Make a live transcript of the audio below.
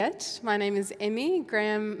My name is Emmy.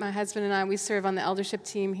 Graham, my husband, and I, we serve on the eldership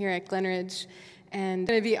team here at Glenridge. And I'm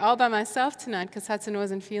going to be all by myself tonight because Hudson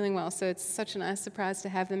wasn't feeling well, so it's such a nice surprise to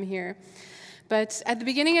have them here. But at the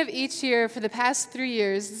beginning of each year, for the past 3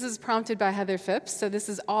 years, this is prompted by Heather Phipps, so this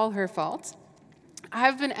is all her fault.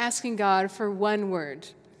 I've been asking God for one word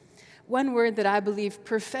that I believe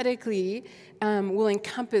prophetically will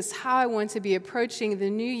encompass how I want to be approaching the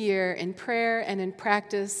new year in prayer and in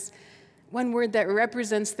practice. One word that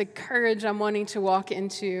represents the courage I'm wanting to walk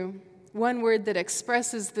into. One word that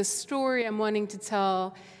expresses the story I'm wanting to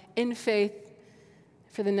tell in faith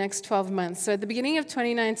for the next 12 months. So at the beginning of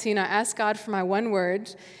 2019, I asked God for my one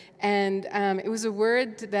word, and it was a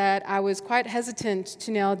word that I was quite hesitant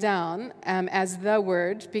to nail down as the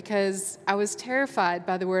word because I was terrified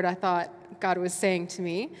by the word I thought God was saying to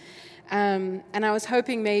me. And I was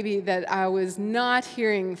hoping maybe that I was not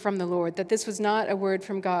hearing from the Lord, that this was not a word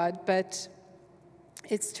from God, but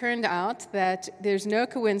it's turned out that there's no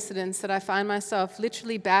coincidence that I find myself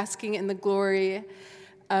literally basking in the glory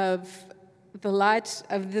of the light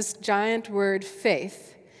of this giant word,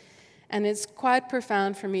 faith. And it's quite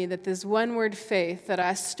profound for me that this one word, faith, that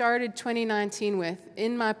I started 2019 with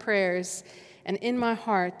in my prayers and in my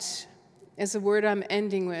heart is a word I'm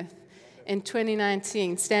ending with in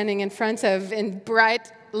 2019, standing in front of in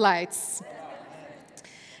bright lights.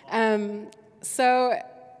 So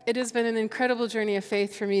it has been an incredible journey of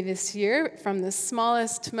faith for me this year, from the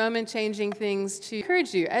smallest moment-changing things to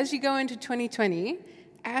encourage you. As you go into 2020,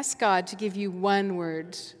 ask God to give you one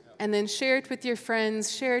word, and then share it with your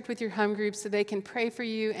friends, share it with your home groups so they can pray for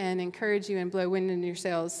you and encourage you and blow wind in your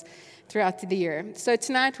sails throughout the year. So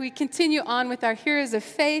tonight we continue on with our Heroes of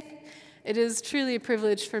Faith. It is truly a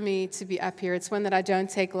privilege for me to be up here. It's one that I don't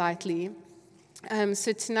take lightly.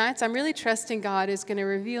 So tonight, I'm really trusting God is going to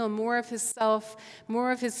reveal more of His self,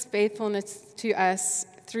 more of His faithfulness to us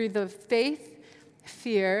through the faith,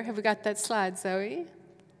 fear. Have we got that slide, Zoe?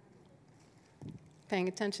 Paying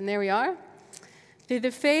attention. There we are. Through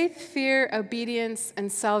the faith, fear, obedience,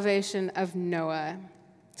 and salvation of Noah.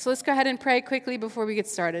 So let's go ahead and pray quickly before we get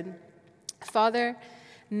started. Father,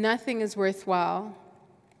 nothing is worthwhile.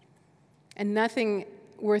 And nothing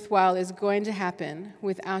worthwhile is going to happen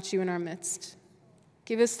without you in our midst.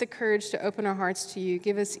 Give us the courage to open our hearts to you.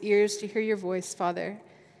 Give us ears to hear your voice, Father.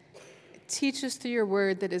 Teach us through your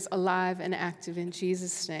word that is alive and active in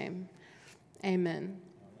Jesus' name. Amen.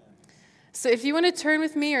 So if you want to turn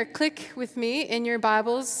with me or click with me in your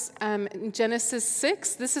Bibles, in Genesis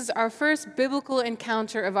 6, this is our first biblical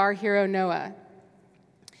encounter of our hero Noah.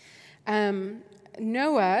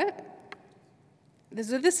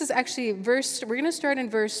 So this is actually we're going to start in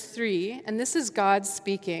verse 3, and this is God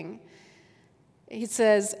speaking. He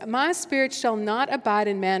says, "My spirit shall not abide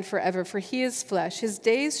in man forever, for he is flesh. His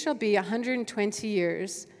days shall be 120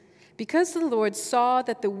 years. Because the Lord saw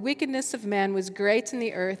that the wickedness of man was great in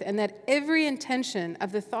the earth, and that every intention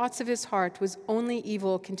of the thoughts of his heart was only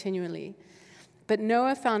evil continually. But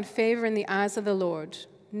Noah found favor in the eyes of the Lord.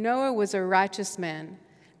 Noah was a righteous man,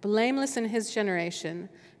 blameless in his generation.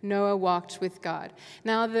 Noah walked with God."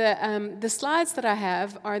 Now, the slides that I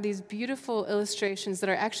have are these beautiful illustrations that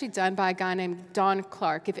are actually done by a guy named Don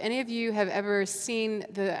Clark. If any of you have ever seen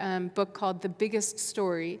the book called The Biggest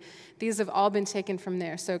Story, these have all been taken from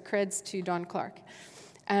there. So creds to Don Clark.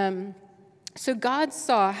 So God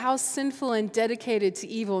saw how sinful and dedicated to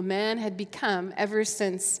evil man had become ever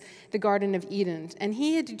since the Garden of Eden. And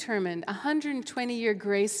he had determined a 120-year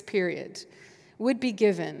grace period would be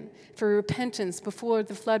given for repentance before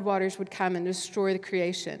the floodwaters would come and destroy the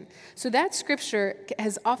creation. So that scripture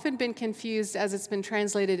has often been confused as it's been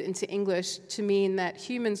translated into English to mean that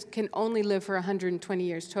humans can only live for 120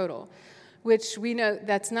 years total, which we know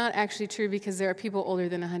that's not actually true because there are people older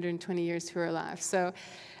than 120 years who are alive. So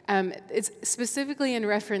it's specifically in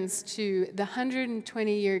reference to the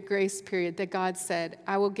 120-year grace period that God said,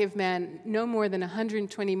 I will give man no more than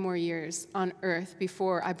 120 more years on earth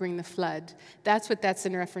before I bring the flood. That's what that's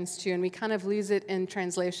in reference to, and we kind of lose it in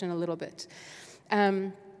translation a little bit.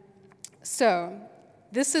 So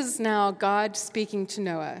this is now God speaking to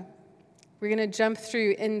Noah. We're going to jump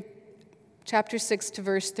through in chapter 6 to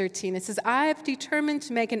verse 13. It says, "I have determined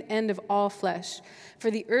to make an end of all flesh, for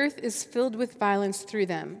the earth is filled with violence through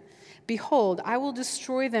them. Behold, I will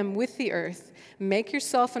destroy them with the earth. Make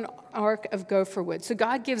yourself an ark of gopher wood." So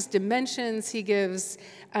God gives dimensions. He gives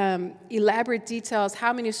elaborate details,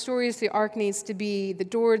 how many stories the ark needs to be, the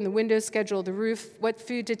door and the window schedule, the roof, what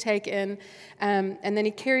food to take in. And then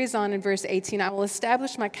he carries on in verse 18, "I will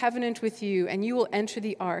establish my covenant with you, and you will enter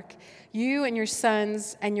the ark, you and your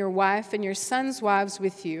sons and your wife and your sons' wives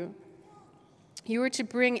with you. You were to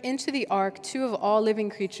bring into the ark 2 of all living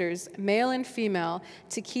creatures, male and female,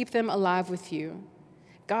 to keep them alive with you.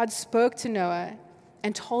 God spoke to Noah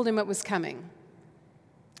and told him what was coming.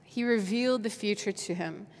 He revealed the future to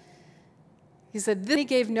him. He said, then he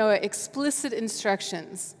gave Noah explicit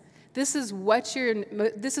instructions. This is what you're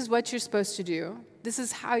supposed to do. This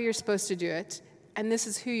is how you're supposed to do it. And this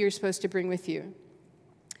is who you're supposed to bring with you.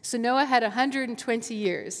 So Noah had 120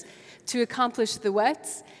 years to accomplish the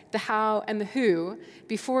what, the how, and the who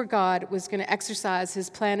before God was going to exercise his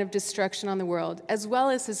plan of destruction on the world, as well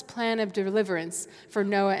as his plan of deliverance for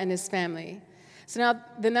Noah and his family. So now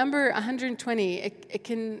the number 120, it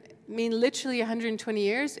can mean literally 120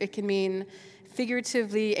 years. It can mean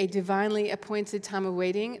figuratively a divinely appointed time of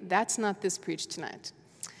waiting. That's not this preach tonight.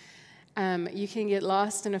 You can get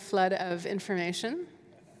lost in a flood of information.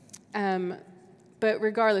 But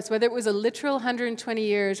regardless, whether it was a literal 120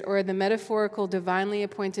 years or the metaphorical divinely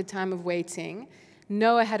appointed time of waiting,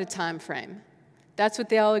 Noah had a time frame. That's what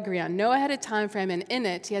they all agree on. Noah had a time frame, and in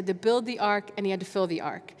it, he had to build the ark and he had to fill the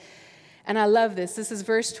ark. And I love this. This is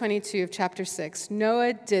verse 22 of chapter 6.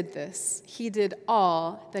 Noah did this. He did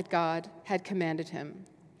all that God had commanded him.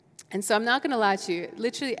 And so I'm not going to lie to you.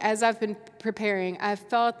 Literally, as I've been preparing, I've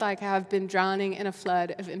felt like I've been drowning in a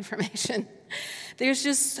flood of information. There's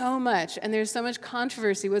just so much, and there's so much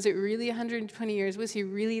controversy. Was it really 120 years? Was he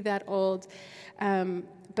really that old?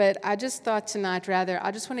 But I just thought tonight, rather,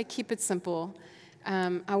 I just want to keep it simple.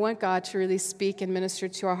 I want God to really speak and minister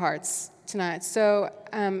to our hearts tonight. So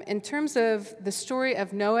in terms of the story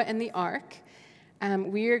of Noah and the ark,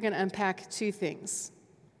 we are going to unpack 2 things,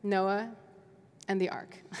 Noah and the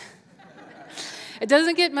ark. It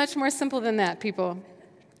doesn't get much more simple than that, people.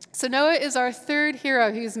 So Noah is our 3rd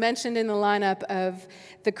hero who's mentioned in the lineup of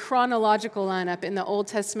the chronological lineup in the Old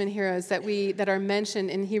Testament heroes that are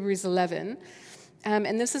mentioned in Hebrews 11.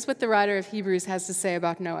 And this is what the writer of Hebrews has to say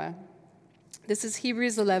about Noah. This is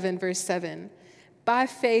Hebrews 11, verse 7. By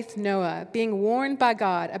faith, Noah, being warned by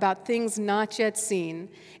God about things not yet seen,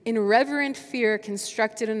 in reverent fear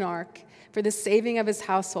constructed an ark for the saving of his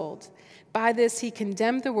household. By this he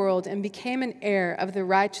condemned the world and became an heir of the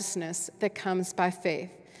righteousness that comes by faith.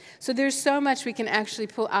 So there's so much we can actually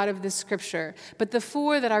pull out of this scripture. But the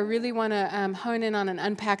 4 that I really want to hone in on and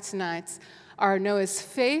unpack tonight are Noah's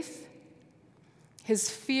faith, his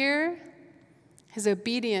fear, his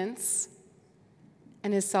obedience,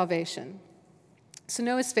 and his salvation. So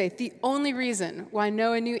Noah's faith, the only reason why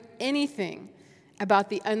Noah knew anything about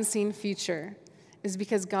the unseen future is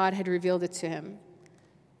because God had revealed it to him.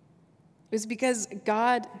 It was because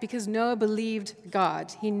Noah believed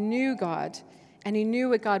God. He knew God, and he knew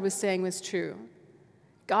what God was saying was true.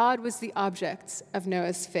 God was the object of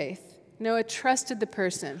Noah's faith. Noah trusted the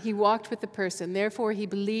person. He walked with the person. Therefore, he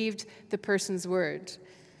believed the person's word.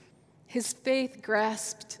 His faith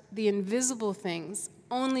grasped the invisible things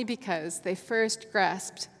only because they first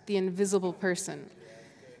grasped the invisible person,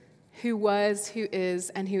 who was, who is,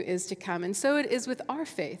 and who is to come. And so it is with our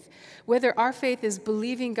faith. Whether our faith is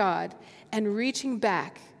believing God and reaching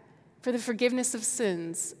back for the forgiveness of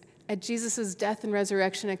sins at Jesus' death and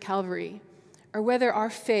resurrection at Calvary, or whether our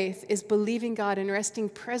faith is believing God and resting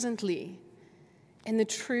presently in the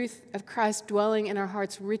truth of Christ dwelling in our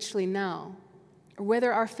hearts richly now, or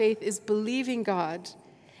whether our faith is believing God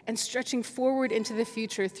and stretching forward into the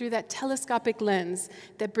future through that telescopic lens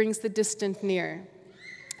that brings the distant near.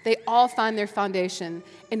 They all find their foundation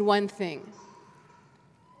in one thing: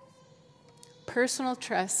 personal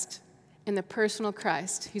trust in the personal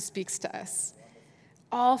Christ who speaks to us.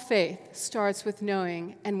 All faith starts with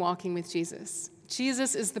knowing and walking with Jesus.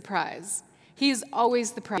 Jesus is the prize. He is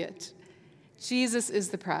always the prize. Jesus is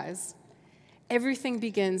the prize. Everything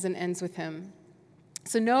begins and ends with him.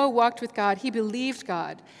 So Noah walked with God. He believed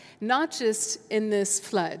God, not just in this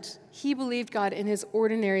flood. He believed God in his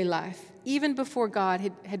ordinary life, even before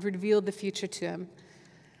God had revealed the future to him.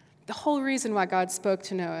 The whole reason why God spoke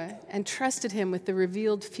to Noah and trusted him with the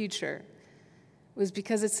revealed future was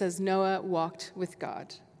because it says Noah walked with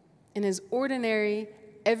God. In his ordinary,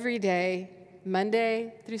 everyday,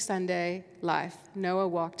 Monday through Sunday life, Noah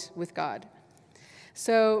walked with God.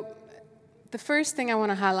 So the first thing I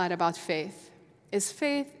want to highlight about faith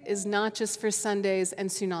is not just for Sundays and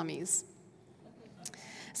tsunamis.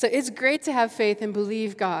 So it's great to have faith and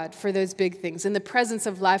believe God for those big things, in the presence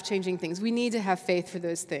of life-changing things. We need to have faith for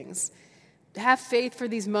those things. Have faith for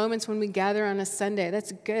these moments when we gather on a Sunday.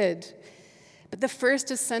 That's good. But the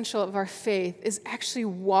first essential of our faith is actually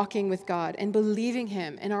walking with God and believing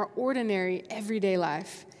him in our ordinary, everyday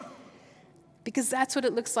life. Because that's what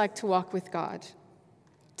it looks like to walk with God.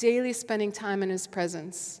 Daily spending time in his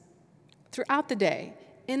presence. Throughout the day,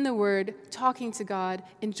 in the Word, talking to God,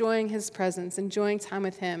 enjoying His presence, enjoying time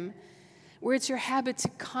with Him, where it's your habit to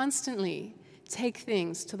constantly take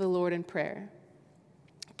things to the Lord in prayer,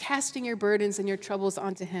 casting your burdens and your troubles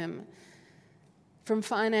onto Him, from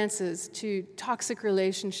finances to toxic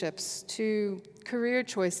relationships to career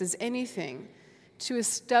choices, anything, to a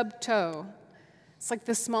stubbed toe. It's like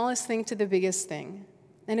the smallest thing to the biggest thing.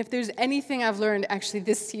 And if there's anything I've learned actually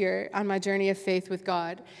this year on my journey of faith with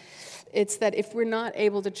God, it's that if we're not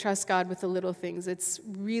able to trust God with the little things, it's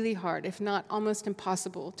really hard, if not almost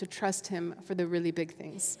impossible, to trust Him for the really big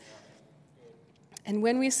things. And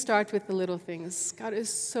when we start with the little things, God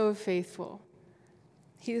is so faithful.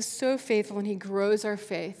 He is so faithful, and He grows our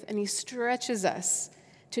faith, and He stretches us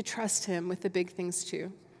to trust Him with the big things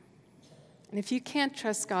too. And if you can't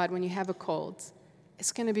trust God when you have a cold,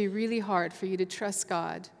 it's going to be really hard for you to trust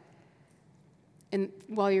God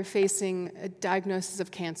while you're facing a diagnosis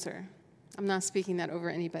of cancer. I'm not speaking that over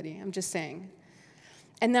anybody. I'm just saying.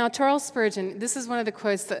 And now Charles Spurgeon, this is one of the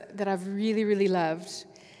quotes that I've really, really loved.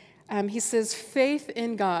 He says, faith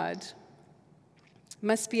in God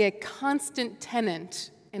must be a constant tenant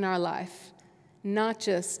in our life, not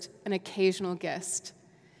just an occasional guest.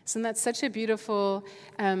 So that's such a beautiful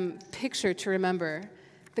picture to remember,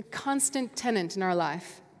 the constant tenant in our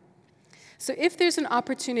life. So if there's an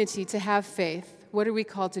opportunity to have faith, what are we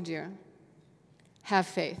called to do? Have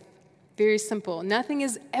faith. Very simple. Nothing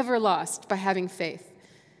is ever lost by having faith.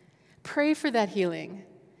 Pray for that healing.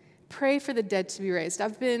 Pray for the dead to be raised.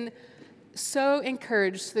 I've been so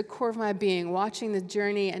encouraged to the core of my being, watching the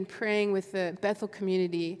journey and praying with the Bethel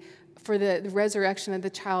community for the resurrection of the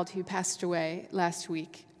child who passed away last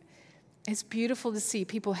week. It's beautiful to see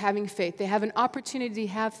people having faith. They have an opportunity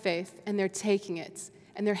to have faith, and they're taking it,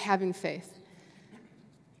 and they're having faith.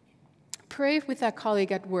 Pray with that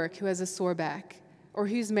colleague at work who has a sore back or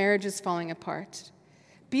whose marriage is falling apart.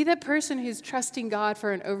 Be that person who's trusting God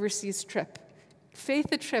for an overseas trip.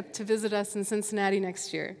 Faith a trip to visit us in Cincinnati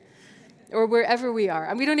next year or wherever we are.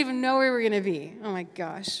 And we don't even know where we're going to be. Oh, my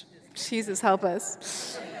gosh. Jesus, help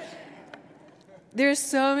us. There's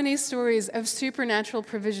so many stories of supernatural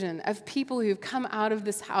provision, of people who've come out of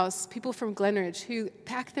this house, people from Glenridge who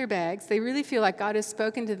pack their bags. They really feel like God has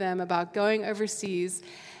spoken to them about going overseas.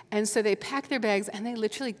 And so they pack their bags and they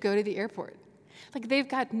literally go to the airport. Like they've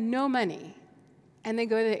got no money and they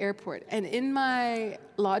go to the airport. And in my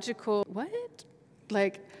logical, what?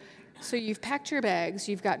 Like, so you've packed your bags,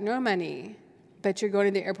 you've got no money, but you're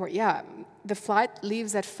going to the airport. Yeah, the flight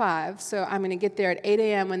leaves at 5, so I'm going to get there at 8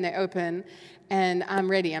 a.m. when they open, and I'm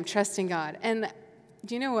ready. I'm trusting God. And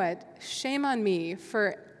do you know what? Shame on me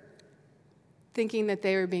for thinking that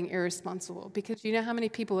they were being irresponsible, because you know how many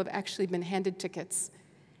people have actually been handed tickets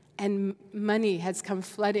and money has come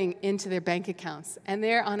flooding into their bank accounts, and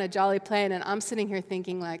they're on a jolly plane, and I'm sitting here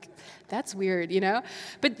thinking like, that's weird, you know?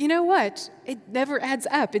 But you know what? It never adds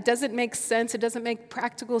up. It doesn't make sense. It doesn't make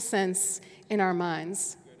practical sense in our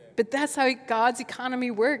minds. But that's how God's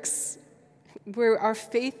economy works, where our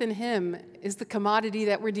faith in Him is the commodity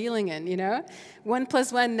that we're dealing in, you know? 1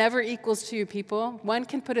 + 1 never equals 2, people. 1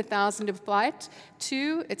 can put 1,000 to flight.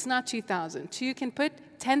 2, it's not 2,000. 2 can put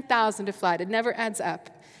 10,000 to flight. It never adds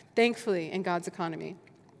up, thankfully, in God's economy.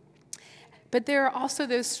 But there are also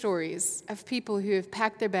those stories of people who have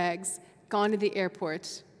packed their bags, gone to the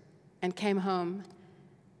airport, and came home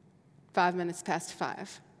 5 minutes past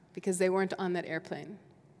 5 because they weren't on that airplane.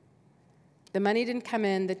 The money didn't come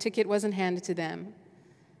in, the ticket wasn't handed to them,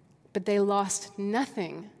 but they lost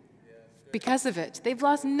nothing because of it. They've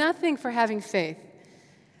lost nothing for having faith.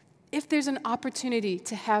 If there's an opportunity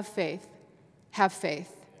to have faith,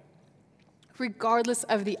 regardless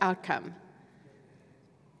of the outcome.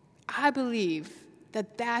 I believe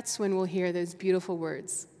that that's when we'll hear those beautiful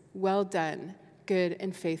words, well done, good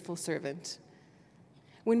and faithful servant.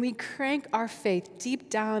 When we crank our faith deep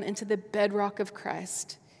down into the bedrock of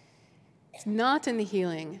Christ, it's not in the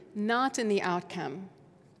healing, not in the outcome.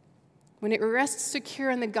 When it rests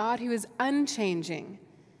secure in the God who is unchanging,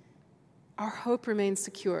 our hope remains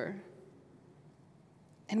secure.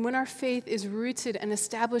 And when our faith is rooted and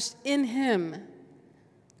established in Him,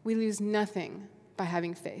 we lose nothing by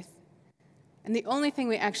having faith. And the only thing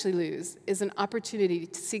we actually lose is an opportunity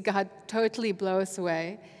to see God totally blow us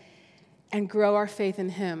away and grow our faith in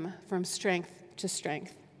Him from strength to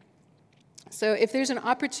strength. So if there's an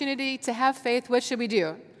opportunity to have faith, what should we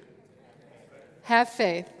do? Have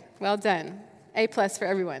faith. Well done. A+ for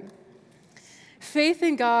everyone. Faith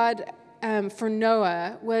in God for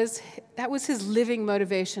Noah was his living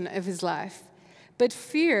motivation of his life. But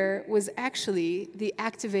fear was actually the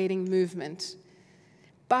activating movement.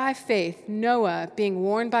 By faith, Noah, being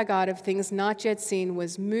warned by God of things not yet seen,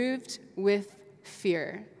 was moved with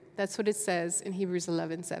fear. That's what it says in Hebrews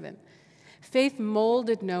 11:7. Faith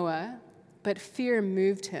molded Noah, but fear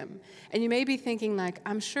moved him. And you may be thinking, like,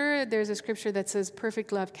 I'm sure there's a scripture that says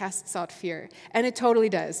perfect love casts out fear. And it totally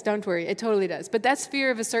does. Don't worry, it totally does. But that's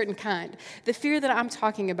fear of a certain kind. The fear that I'm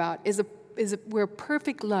talking about is where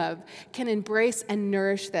perfect love can embrace and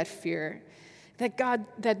nourish that fear.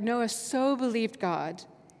 That Noah so believed God,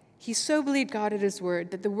 he so believed God at his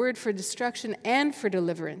word, that the word for destruction and for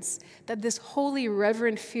deliverance, that this holy,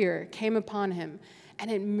 reverent fear came upon him,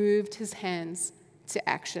 and it moved his hands to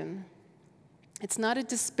action. It's not a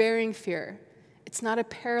despairing fear. It's not a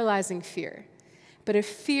paralyzing fear, but a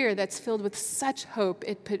fear that's filled with such hope,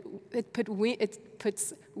 it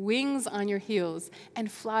puts wings on your heels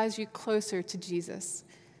and flies you closer to Jesus,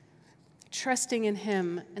 trusting in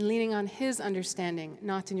him and leaning on his understanding,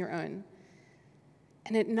 not in your own.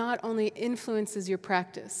 And it not only influences your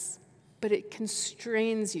practice, but it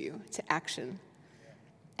constrains you to action.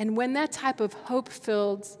 And when that type of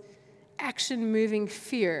hope-filled, action-moving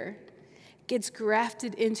fear gets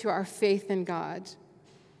grafted into our faith in God,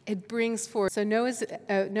 it brings forth. So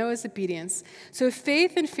Noah's obedience. So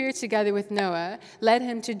faith and fear together with Noah led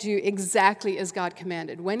him to do exactly as God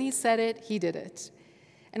commanded. When he said it, he did it.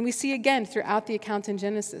 And we see again throughout the account in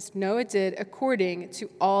Genesis, Noah did according to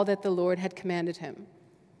all that the Lord had commanded him.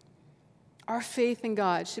 Our faith in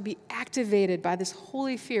God should be activated by this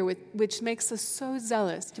holy fear, which makes us so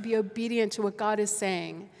zealous to be obedient to what God is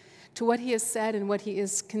saying, to what he has said and what he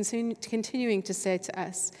is continuing to say to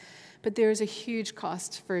us. But there is a huge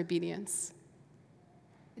cost for obedience.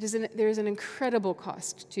 There is an incredible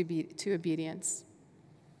cost to obedience.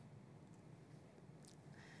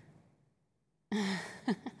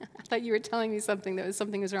 I thought you were telling me something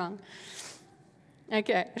was wrong.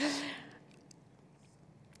 Okay.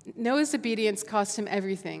 Noah's obedience cost him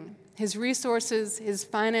everything: his resources, his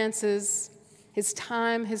finances, his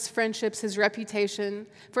time, his friendships, his reputation.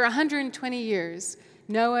 For 120 years,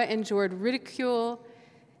 Noah endured ridicule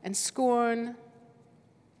and scorn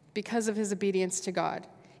because of his obedience to God.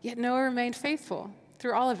 Yet Noah remained faithful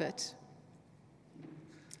through all of it.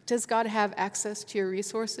 Does God have access to your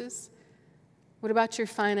resources? What about your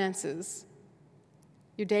finances?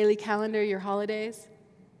 Your daily calendar, your holidays?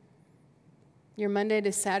 Your Monday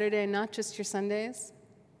to Saturday, not just your Sundays?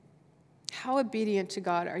 How obedient to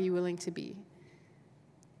God are you willing to be?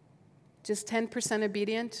 Just 10%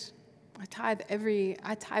 obedient? I tithe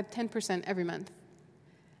 10% every month.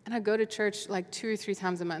 And I go to church like 2 or 3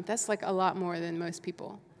 times a month. That's like a lot more than most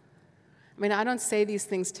people. I mean, I don't say these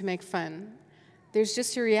things to make fun. There's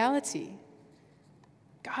just a reality.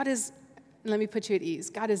 Let me put you at ease.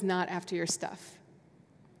 God is not after your stuff.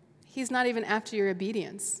 He's not even after your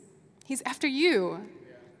obedience. He's after you.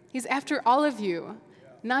 He's after all of you,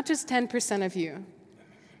 not just 10% of you.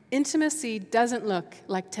 Intimacy doesn't look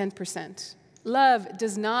like 10%. Love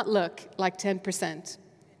does not look like 10%.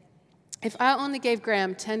 If I only gave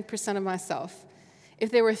Graham 10% of myself, if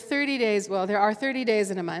there were 30 days, well, there are 30 days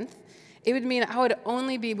in a month, it would mean I would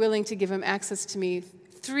only be willing to give him access to me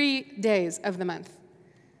 3 days of the month.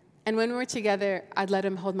 And when we're together, I'd let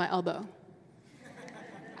him hold my elbow.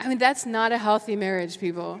 I mean, that's not a healthy marriage,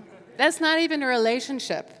 people. That's not even a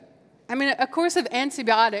relationship. I mean, a course of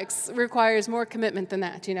antibiotics requires more commitment than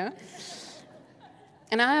that, you know?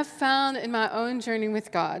 And I have found in my own journey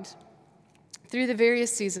with God, through the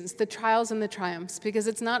various seasons, the trials and the triumphs, because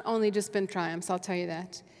it's not only just been triumphs, I'll tell you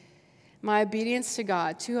that. My obedience to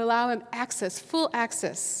God, to allow him access, full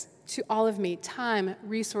access to all of me, time,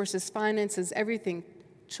 resources, finances, everything,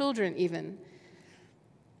 children even,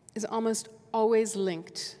 is almost always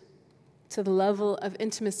linked to the level of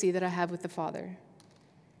intimacy that I have with the Father.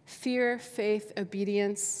 Fear, faith,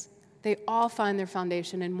 obedience, they all find their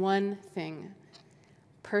foundation in one thing: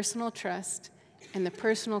 personal trust in the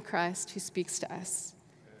personal Christ who speaks to us.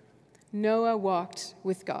 Noah walked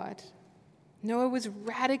with God. Noah was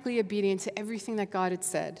radically obedient to everything that God had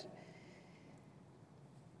said.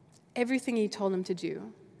 Everything he told him to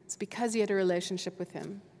do. It's because he had a relationship with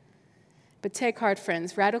him. But take heart,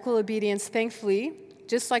 friends. Radical obedience, thankfully,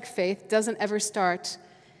 just like faith, doesn't ever start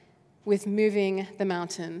with moving the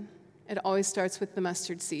mountain. It always starts with the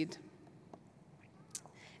mustard seed.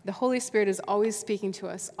 The Holy Spirit is always speaking to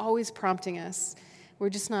us, always prompting us. We're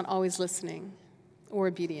just not always listening or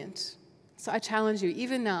obedient. So I challenge you,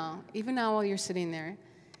 even now while you're sitting there,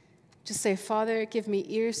 just say, Father, give me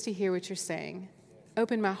ears to hear what you're saying.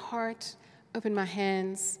 Open my heart, open my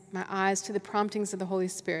hands, my eyes to the promptings of the Holy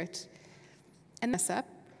Spirit. And mess up.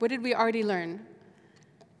 What did we already learn?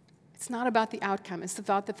 It's not about the outcome. It's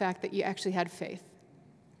about the fact that you actually had faith.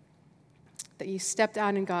 that you stepped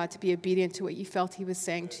out in God to be obedient to what you felt he was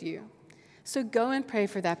saying to you. So go and pray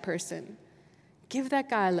for that person. Give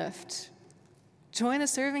that guy a lift. Join a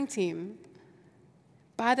serving team.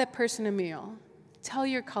 Buy that person a meal. Tell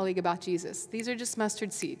your colleague about Jesus. These are just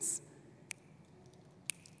mustard seeds.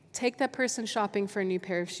 Take that person shopping for a new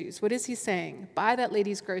pair of shoes. What is he saying? Buy that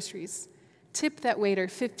lady's groceries. Tip that waiter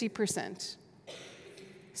 50%.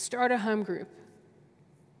 Start a home group.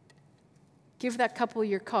 Give that couple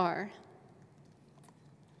your car.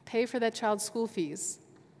 Pay for that child's school fees.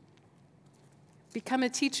 Become a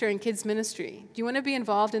teacher in kids' ministry. Do you want to be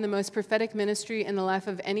involved in the most prophetic ministry in the life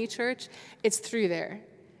of any church? It's through there.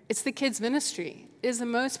 It's the kids' ministry. It is the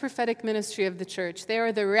most prophetic ministry of the church. They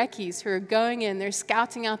are the reccees who are going in. They're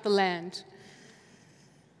scouting out the land,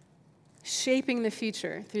 shaping the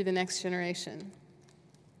future through the next generation.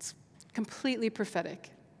 It's completely prophetic.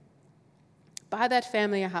 Buy that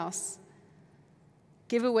family a house.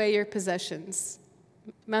 Give away your possessions.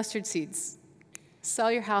 Mustard seeds.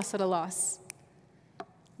 Sell your house at a loss.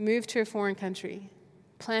 Move to a foreign country.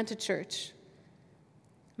 Plant a church.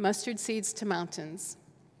 Mustard seeds to mountains.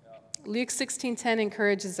 Luke 16:10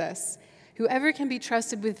 encourages us, whoever can be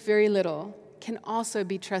trusted with very little can also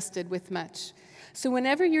be trusted with much. So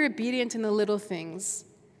whenever you're obedient in the little things,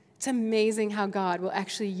 it's amazing how God will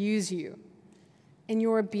actually use you in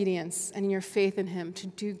your obedience and in your faith in him to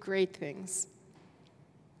do great things.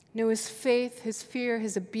 Noah's faith, his fear,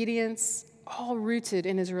 his obedience, all rooted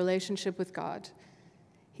in his relationship with God.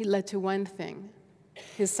 He led to one thing,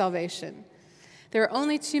 his salvation. There are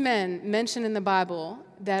only two men mentioned in the Bible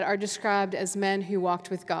that are described as men who walked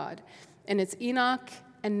with God, and it's Enoch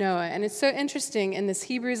and Noah. And it's so interesting in this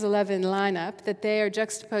Hebrews 11 lineup that they are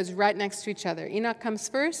juxtaposed right next to each other. Enoch comes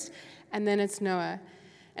first, and then it's Noah.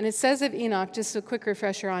 And it says of Enoch, just a quick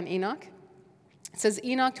refresher on Enoch, it says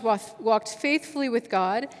Enoch walked faithfully with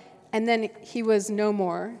God, and then he was no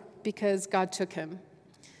more because God took him.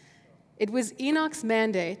 It was not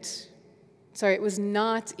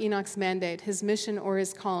Enoch's mandate, his mission or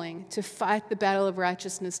his calling, to fight the battle of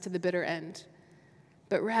righteousness to the bitter end.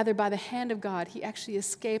 But rather, by the hand of God, he actually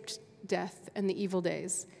escaped death and the evil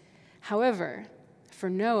days. However, for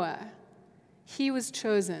Noah, he was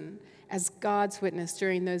chosen as God's witness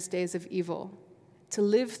during those days of evil, to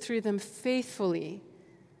live through them faithfully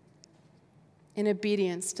in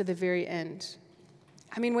obedience to the very end.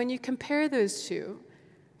 I mean, when you compare those two,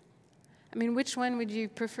 which one would you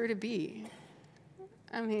prefer to be?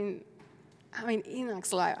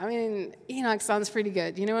 Enoch's life. Enoch sounds pretty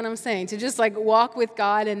good. You know what I'm saying? To just walk with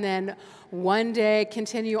God and then one day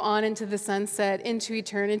continue on into the sunset, into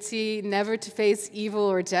eternity, never to face evil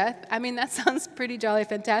or death. That sounds pretty jolly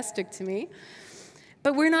fantastic to me.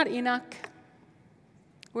 But we're not Enoch.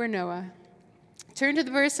 We're Noah. Turn to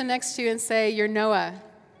the person next to you and say, "You're Noah."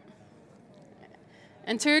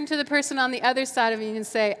 And turn to the person on the other side of you and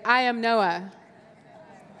say, "I am Noah."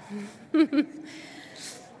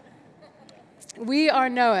 We are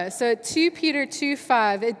Noah. So 2 Peter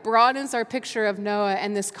 2:5, it broadens our picture of Noah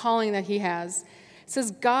and this calling that he has. It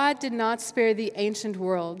says, God did not spare the ancient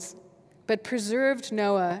worlds, but preserved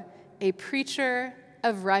Noah, a preacher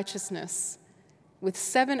of righteousness, with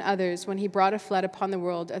 7 others when he brought a flood upon the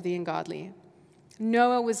world of the ungodly.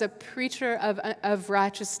 Noah was a preacher of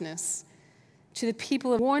righteousness to the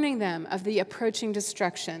people, warning them of the approaching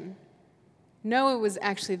destruction. Noah was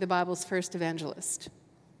actually the Bible's first evangelist,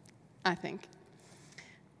 I think.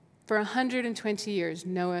 For 120 years,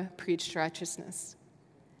 Noah preached righteousness.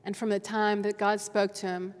 And from the time that God spoke to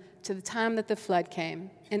him to the time that the flood came,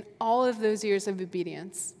 in all of those years of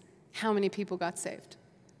obedience, how many people got saved?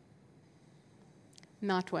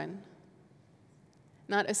 Not one.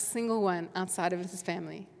 Not a single one outside of his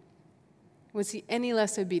family. Was he any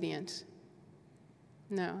less obedient?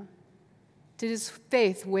 No. Did his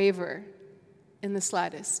faith waver in the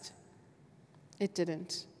slightest? It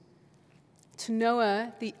didn't. To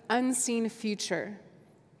Noah, the unseen future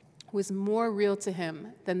was more real to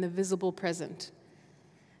him than the visible present.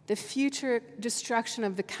 The future destruction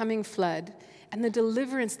of the coming flood and the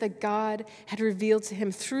deliverance that God had revealed to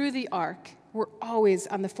him through the ark were always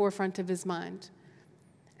on the forefront of his mind.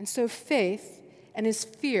 And so faith and his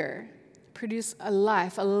fear produce a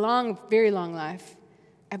long, very long life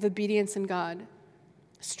of obedience in God,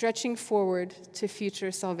 stretching forward to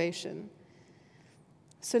future salvation.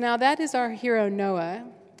 So now that is our hero Noah,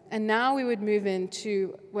 and now we would move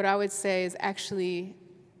into what I would say is actually,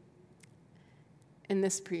 in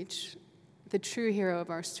this preach, the true hero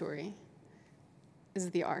of our story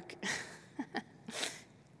is the ark.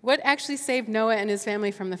 What actually saved Noah and his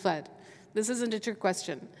family from the flood? This isn't a trick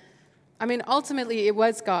question. Ultimately it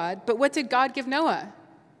was God, but what did God give Noah?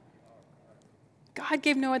 God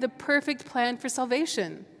gave Noah the perfect plan for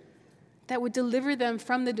salvation that would deliver them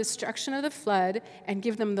from the destruction of the flood and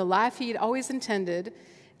give them the life he had always intended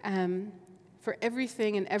for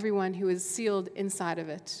everything and everyone who was sealed inside of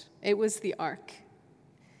it. It was the ark.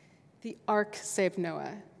 The ark saved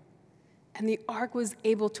Noah, and the ark was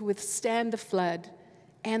able to withstand the flood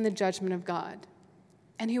and the judgment of God.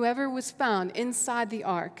 And whoever was found inside the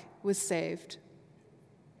ark was saved.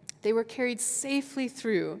 They were carried safely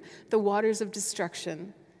through the waters of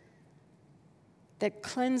destruction that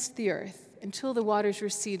cleansed the earth until the waters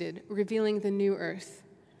receded, revealing the new earth.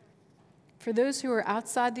 For those who were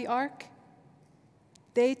outside the ark,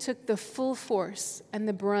 they took the full force and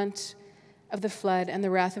the brunt of the flood and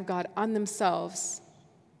the wrath of God on themselves.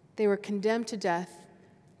 They were condemned to death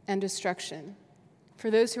and destruction.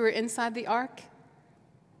 For those who were inside the ark,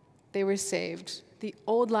 they were saved. The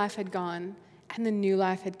old life had gone, and the new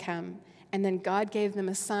life had come. And then God gave them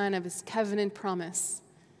a sign of his covenant promise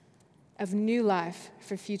of new life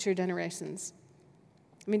for future generations.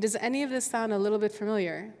 I mean, does any of this sound a little bit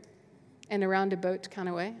familiar in a roundabout kind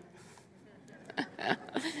of way?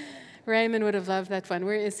 Raymond would have loved that one.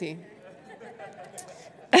 Where is he?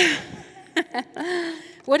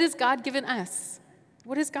 What has God given us?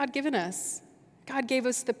 What has God given us? God gave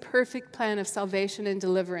us the perfect plan of salvation and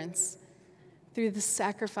deliverance through the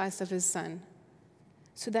sacrifice of his Son,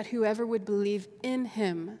 so that whoever would believe in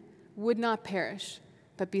him would not perish,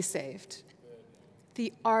 but be saved.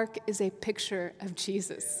 The ark is a picture of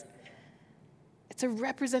Jesus. It's a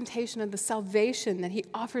representation of the salvation that he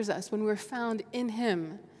offers us when we're found in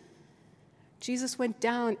him. Jesus went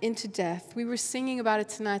down into death. We were singing about it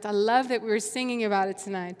tonight. I love that we were singing about it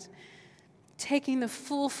tonight. Taking the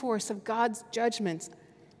full force of God's judgment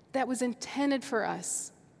that was intended for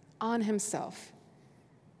us on himself.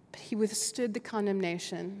 But he withstood the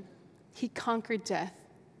condemnation. He conquered death.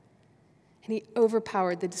 And he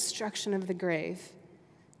overpowered the destruction of the grave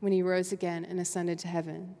when he rose again and ascended to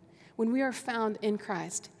heaven. When we are found in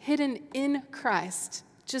Christ, hidden in Christ,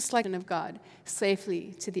 just like of God,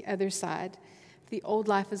 safely to the other side, the old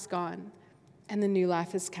life is gone and the new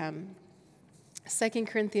life has come. 2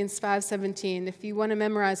 Corinthians 5:17, if you want to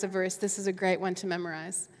memorize a verse, this is a great one to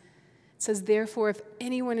memorize. It says, therefore, if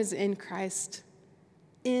anyone is in Christ,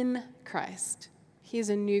 he is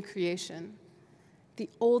a new creation. The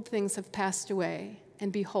old things have passed away,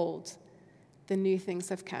 and behold, the new things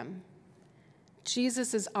have come.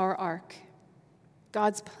 Jesus is our ark,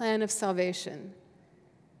 God's plan of salvation.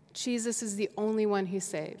 Jesus is the only one who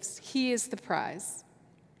saves. He is the prize.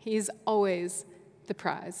 He is always the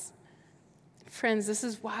prize. Friends, this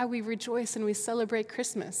is why we rejoice and we celebrate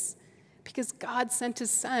Christmas, because God sent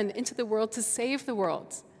his Son into the world to save the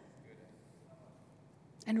world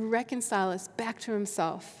and reconcile us back to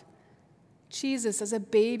himself. Jesus as a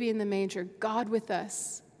baby in the manger, God with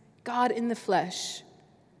us, God in the flesh.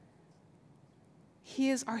 He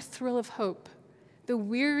is our thrill of hope. The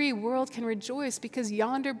weary world can rejoice because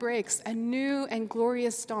yonder breaks a new and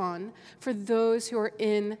glorious dawn for those who are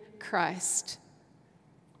in Christ.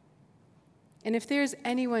 And if there's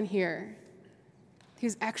anyone here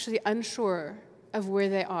who's actually unsure of where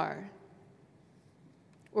they are,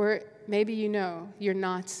 or maybe you know you're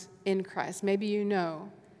not in Christ, maybe you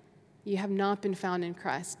know you have not been found in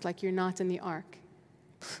Christ, like you're not in the ark,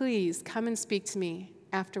 please come and speak to me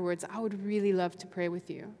afterwards. I would really love to pray with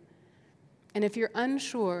you. And if you're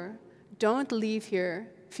unsure, don't leave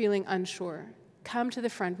here feeling unsure. Come to the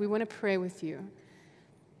front. We want to pray with you.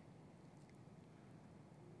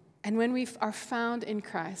 And when we are found in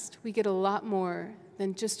Christ, we get a lot more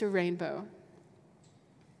than just a rainbow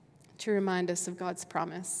to remind us of God's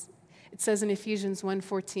promise. It says in Ephesians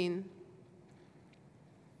 1:14,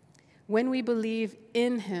 when we believe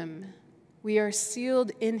in him, we are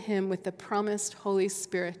sealed in him with the promised Holy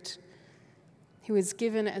Spirit, who is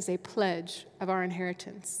given as a pledge of our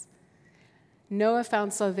inheritance. Noah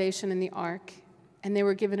found salvation in the ark, and they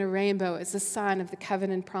were given a rainbow as a sign of the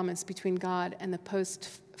covenant promise between God and the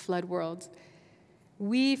post-flood world.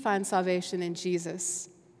 We find salvation in Jesus,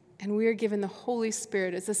 and we are given the Holy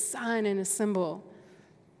Spirit as a sign and a symbol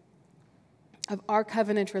of our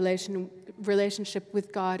covenant relationship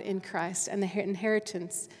with God in Christ and the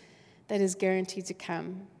inheritance that is guaranteed to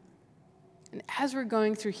come. And as we're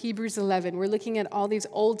going through Hebrews 11, we're looking at all these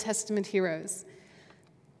Old Testament heroes.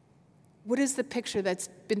 What is the picture that's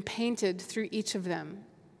been painted through each of them?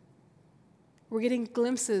 We're getting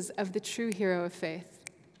glimpses of the true hero of faith.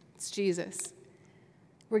 It's Jesus.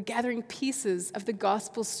 We're gathering pieces of the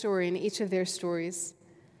gospel story in each of their stories.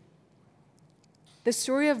 The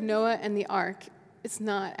story of Noah and the ark is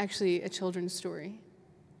not actually a children's story.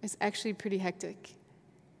 It's actually pretty hectic.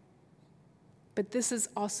 But this is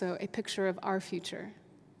also a picture of our future.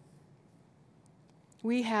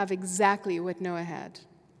 We have exactly what Noah had,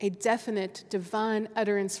 a definite divine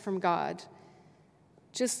utterance from God,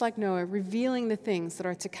 just like Noah, revealing the things that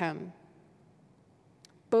are to come.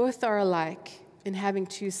 Both are alike in having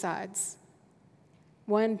two sides,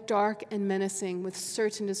 one dark and menacing with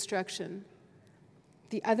certain destruction,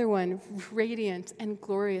 the other one radiant and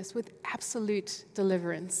glorious with absolute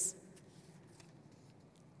deliverance.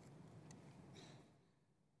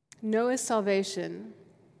 Noah's salvation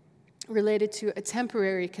related to a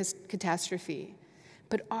temporary catastrophe,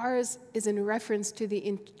 but ours is in reference to the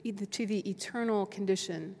eternal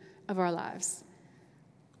condition of our lives.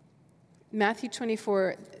 Matthew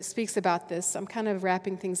 24 speaks about this. I'm kind of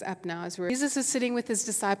wrapping things up now. Jesus is sitting with his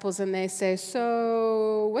disciples, and they say,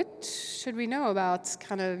 so what should we know about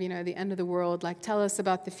kind of, the end of the world? Like, tell us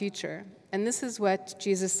about the future. And this is what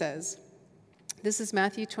Jesus says. This is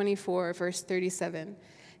Matthew 24, verse 37.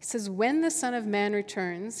 He says, when the Son of Man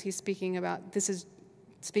returns, this is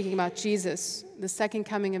speaking about Jesus, the second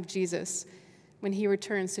coming of Jesus, when he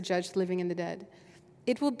returns to judge the living and the dead.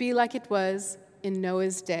 It will be like it was in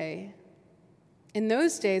Noah's day. In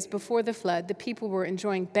those days before the flood, the people were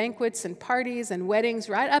enjoying banquets and parties and weddings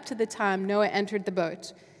right up to the time Noah entered the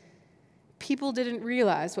boat. People didn't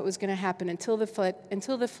realize what was going to happen until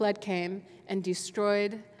the flood came and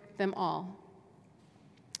destroyed them all.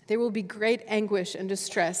 There will be great anguish and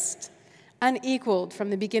distress, unequaled from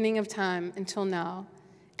the beginning of time until now,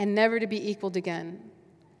 and never to be equaled again.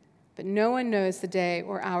 But no one knows the day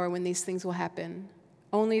or hour when these things will happen.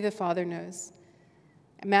 Only the Father knows.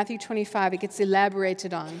 In Matthew 25, it gets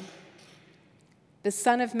elaborated on. The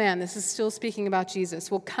Son of Man, this is still speaking about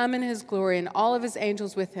Jesus, will come in his glory and all of his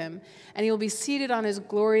angels with him, and he will be seated on his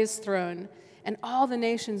glorious throne, and all the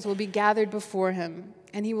nations will be gathered before him,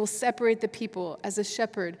 and he will separate the people as a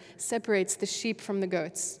shepherd separates the sheep from the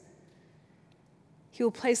goats. He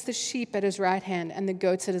will place the sheep at his right hand and the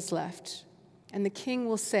goats at his left. And the king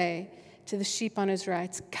will say to the sheep on his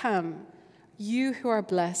right, come, you who are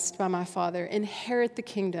blessed by my Father, inherit the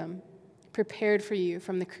kingdom prepared for you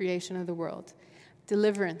from the creation of the world.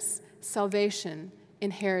 Deliverance, salvation,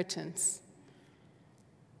 inheritance.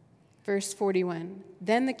 Verse 41,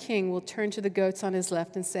 then the king will turn to the goats on his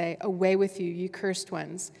left and say, away with you, you cursed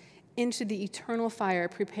ones, into the eternal fire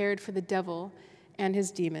prepared for the devil and his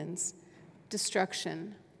demons.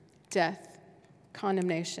 Destruction, death,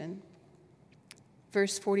 condemnation.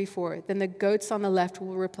 Verse 44, then the goats on the left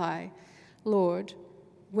will reply, Lord,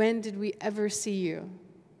 when did we ever see you?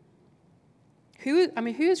 Who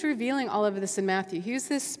is revealing all of this in Matthew? Who's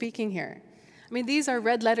this speaking here? These are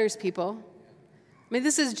red letters, people.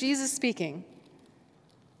 This is Jesus speaking.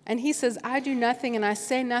 And he says, I do nothing and I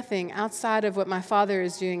say nothing outside of what my Father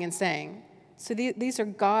is doing and saying. So these are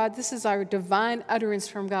God, this is our divine utterance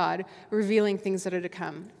from God, revealing things that are to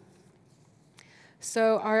come.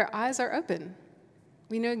 So our eyes are open.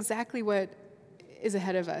 We know exactly what is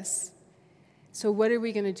ahead of us. So what are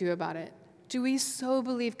we going to do about it? Do we so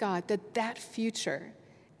believe God that that future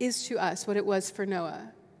is to us what it was for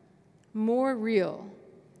Noah? More real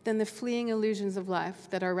than the fleeting illusions of life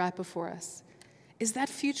that are right before us? Is that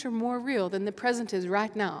future more real than the present is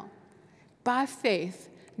right now? By faith,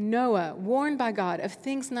 Noah, warned by God of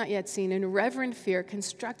things not yet seen, in reverent fear,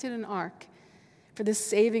 constructed an ark for the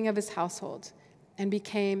saving of his household and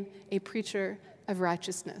became a preacher of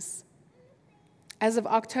righteousness. As of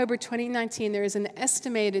October 2019, there is an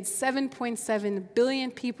estimated 7.7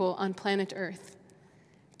 billion people on planet Earth.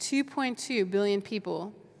 2.2 billion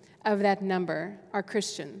people of that number are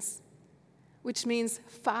Christians, which means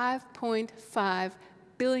 5.5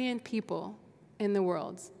 billion people in the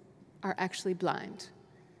world are actually blind.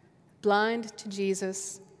 Blind to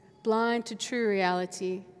Jesus, blind to true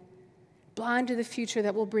reality, blind to the future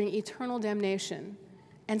that will bring eternal damnation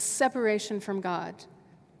and separation from God,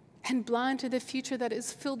 and blind to the future that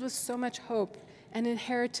is filled with so much hope and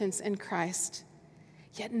inheritance in Christ.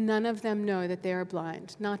 Yet none of them know that they are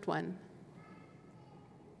blind, not one.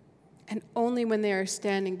 And only when they are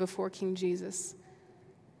standing before King Jesus,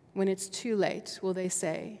 when it's too late, will they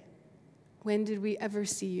say, when did we ever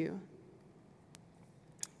see you?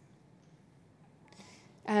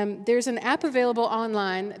 There's an app available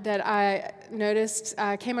online that I noticed,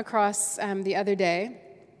 came across the other day,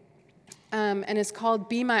 and it's called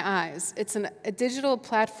Be My Eyes. It's a digital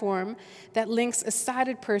platform that links a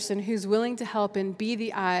sighted person who's willing to help and be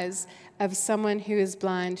the eyes of someone who is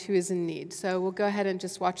blind, who is in need. So we'll go ahead and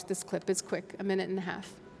just watch this clip. It's quick, 1.5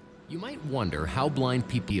 minutes. You might wonder how blind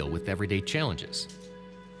people deal with everyday challenges.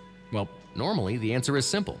 Well, normally the answer is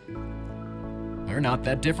simple. We're not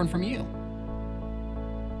that different from you.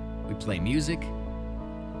 We play music,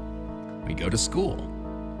 We go to school.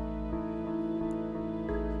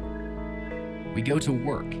 We go to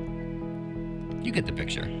work. You get the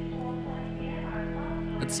picture.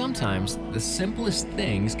 But sometimes the simplest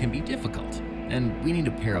things can be difficult, and we need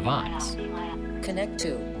a pair of eyes. Connect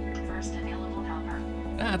to.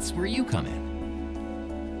 That's where you come in.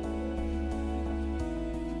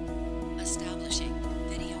 Establishing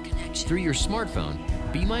video connection. Through your smartphone,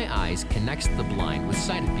 Be My Eyes connects the blind with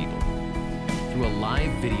sighted people through a live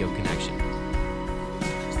video connection.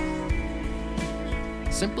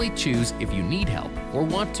 Simply choose if you need help or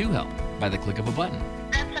want to help by the click of a button.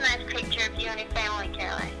 That's a nice picture of you and your family,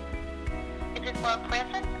 Caroline. Is it for a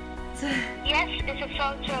present? Yes, it's a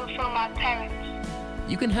photo from my parents.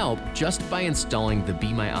 You can help just by installing the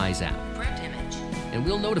Be My Eyes app, Framed image. and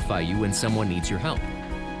we'll notify you when someone needs your help.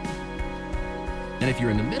 And if you're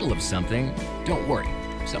in the middle of something, don't worry.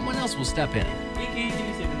 Someone else will step in. That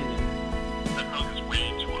milk is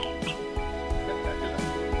way too old.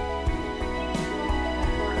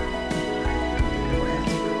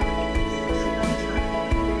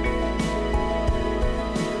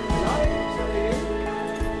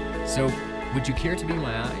 So, would you care to be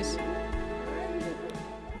my eyes?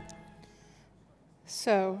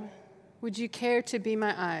 So, would you care to be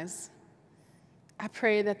my eyes? I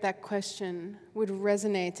pray that that question would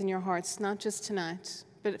resonate in your hearts, not just tonight,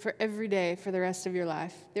 but for every day for the rest of your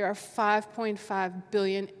life. There are 5.5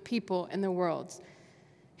 billion people in the world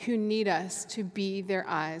who need us to be their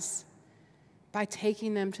eyes by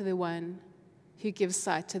taking them to the one who gives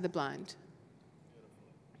sight to the blind.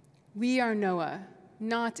 We are Noah,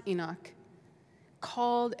 not Enoch,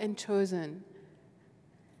 called and chosen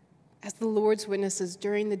as the Lord's witnesses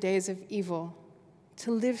during the days of evil, to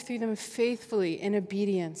live through them faithfully in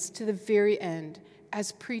obedience to the very end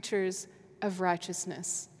as preachers of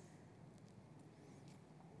righteousness.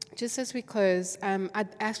 Just as we close, I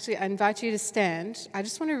invite you to stand. I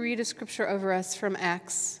just want to read a scripture over us from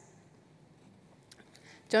Acts.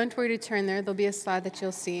 Don't worry to turn there. There'll be a slide that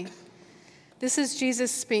you'll see. This is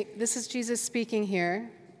Jesus speaking here.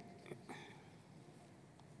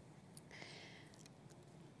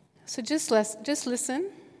 So just listen.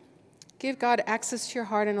 Give God access to your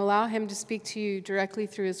heart and allow him to speak to you directly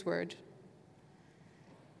through his word.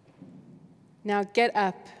 Now get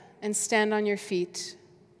up and stand on your feet.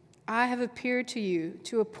 I have appeared to you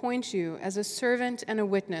to appoint you as a servant and a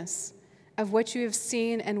witness of what you have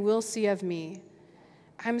seen and will see of me.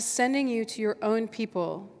 I'm sending you to your own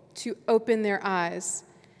people to open their eyes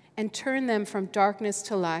and turn them from darkness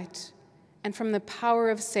to light and from the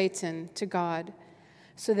power of Satan to God,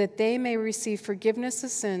 so that they may receive forgiveness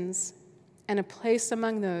of sins and a place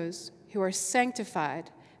among those who are sanctified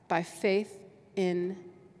by faith in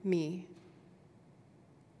me.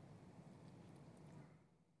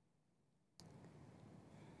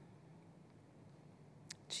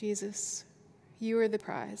 Jesus, you are the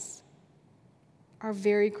prize, our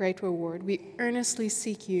very great reward. We earnestly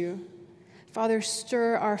seek you. Father,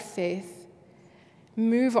 stir our faith,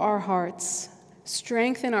 move our hearts,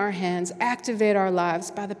 strengthen our hands, activate our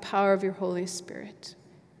lives by the power of your Holy Spirit.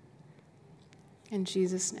 In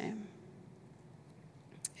Jesus' name,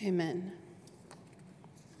 amen.